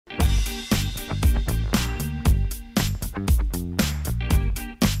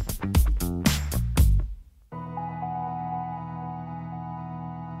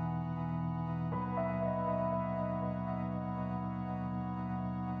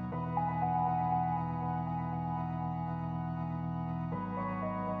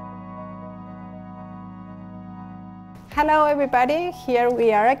Hello everybody, here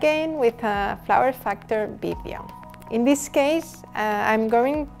we are again with a Flower Factor video. In this case, I'm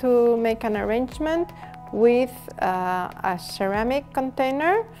going to make an arrangement with a ceramic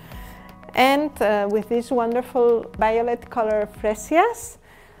container and with these wonderful violet color freesias.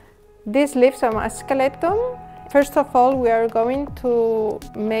 These leaves are a skeleton. First of all, we are going to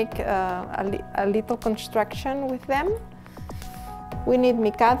make a little construction with them. We need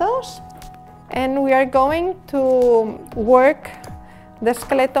micados. And we are going to work the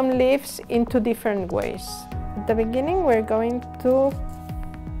skeleton leaves in two different ways. At the beginning, we're going to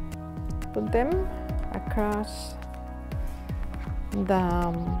put them across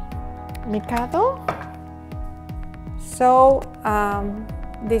the mikado. So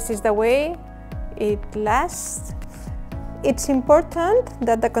this is the way it lasts. It's important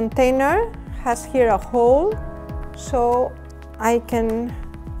that the container has here a hole so I can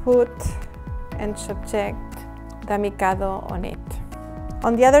put and subject the mikado on it.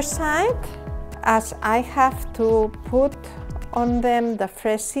 On the other side, as I have to put on them the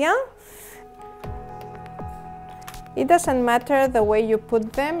freesia, it doesn't matter the way you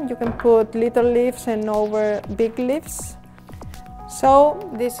put them. You can put little leaves and over big leaves. So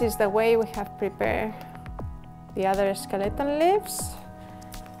this is the way we have prepared the other skeleton leaves.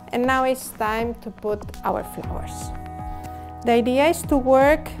 And now it's time to put our flowers. The idea is to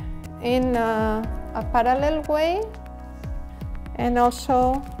work in a parallel way and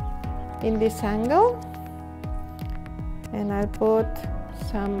also in this angle, and I'll put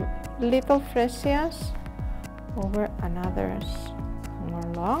some little freesias over another more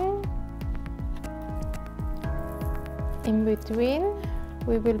long. In between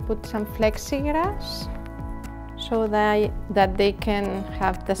we will put some flexigrass so that they can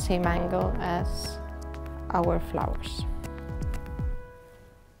have the same angle as our flowers.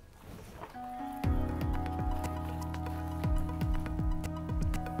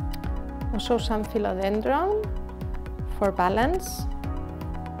 Also some philodendron for balance,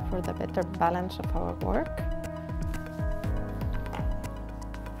 for the better balance of our work.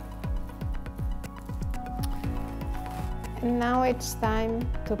 And now it's time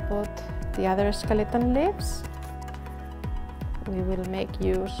to put the other skeleton leaves. We will make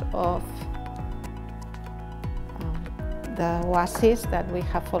use of the oasis that we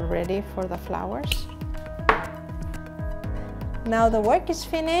have already for the flowers. Now the work is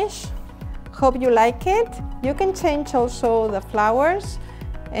finished. Hope you like it. You can change also the flowers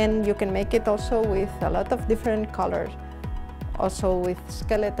and you can make it also with a lot of different colors. Also with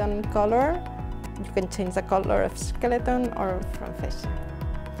skeleton color, you can change the color of skeleton or from fish.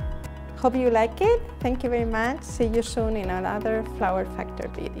 Hope you like it. Thank you very much. See you soon in another Flower Factor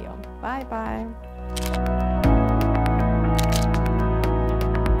video. Bye bye.